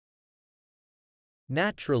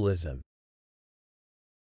Naturalism.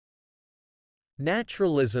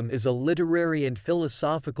 Naturalism is a literary and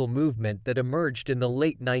philosophical movement that emerged in the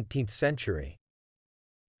late 19th century.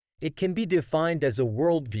 It can be defined as a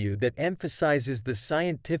worldview that emphasizes the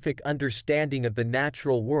scientific understanding of the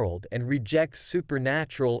natural world and rejects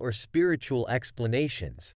supernatural or spiritual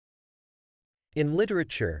explanations. In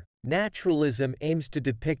literature, naturalism aims to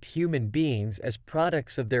depict human beings as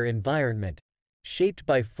products of their environment, shaped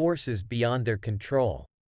by forces beyond their control.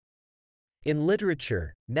 In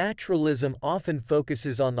literature, naturalism often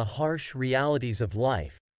focuses on the harsh realities of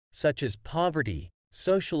life, such as poverty,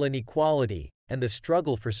 social inequality, and the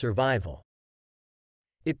struggle for survival.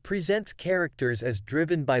 It presents characters as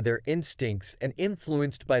driven by their instincts and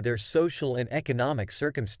influenced by their social and economic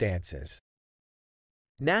circumstances.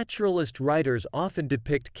 Naturalist writers often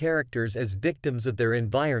depict characters as victims of their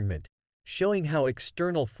environment, showing how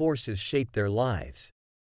external forces shape their lives.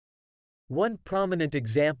 One prominent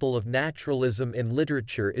example of naturalism in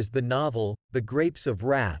literature is the novel, The Grapes of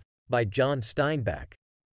Wrath, by John Steinbeck.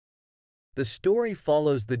 The story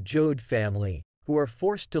follows the Joad family, who are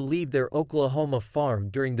forced to leave their Oklahoma farm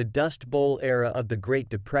during the Dust Bowl era of the Great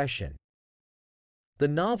Depression. The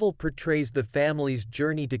novel portrays the family's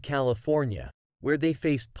journey to California, where they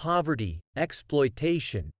face poverty,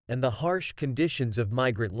 exploitation, and the harsh conditions of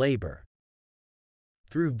migrant labor.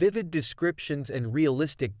 Through vivid descriptions and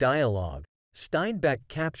realistic dialogue, Steinbeck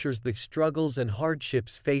captures the struggles and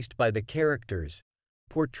hardships faced by the characters,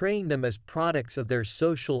 portraying them as products of their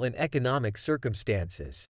social and economic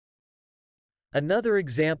circumstances. Another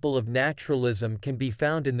example of naturalism can be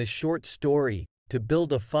found in the short story, To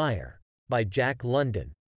Build a Fire, by Jack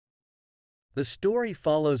London. The story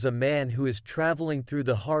follows a man who is traveling through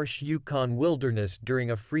the harsh Yukon wilderness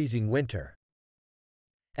during a freezing winter.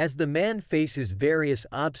 As the man faces various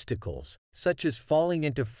obstacles, such as falling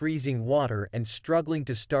into freezing water and struggling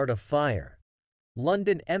to start a fire,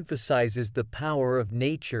 London emphasizes the power of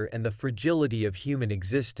nature and the fragility of human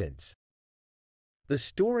existence. The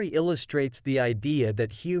story illustrates the idea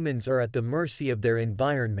that humans are at the mercy of their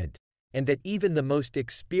environment, and that even the most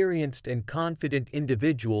experienced and confident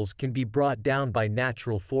individuals can be brought down by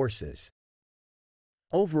natural forces.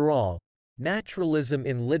 Overall, naturalism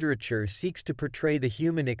in literature seeks to portray the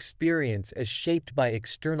human experience as shaped by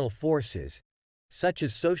external forces, such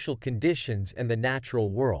as social conditions and the natural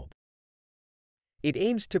world. It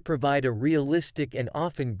aims to provide a realistic and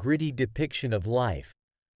often gritty depiction of life,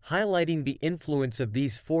 highlighting the influence of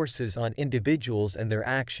these forces on individuals and their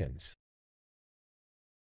actions.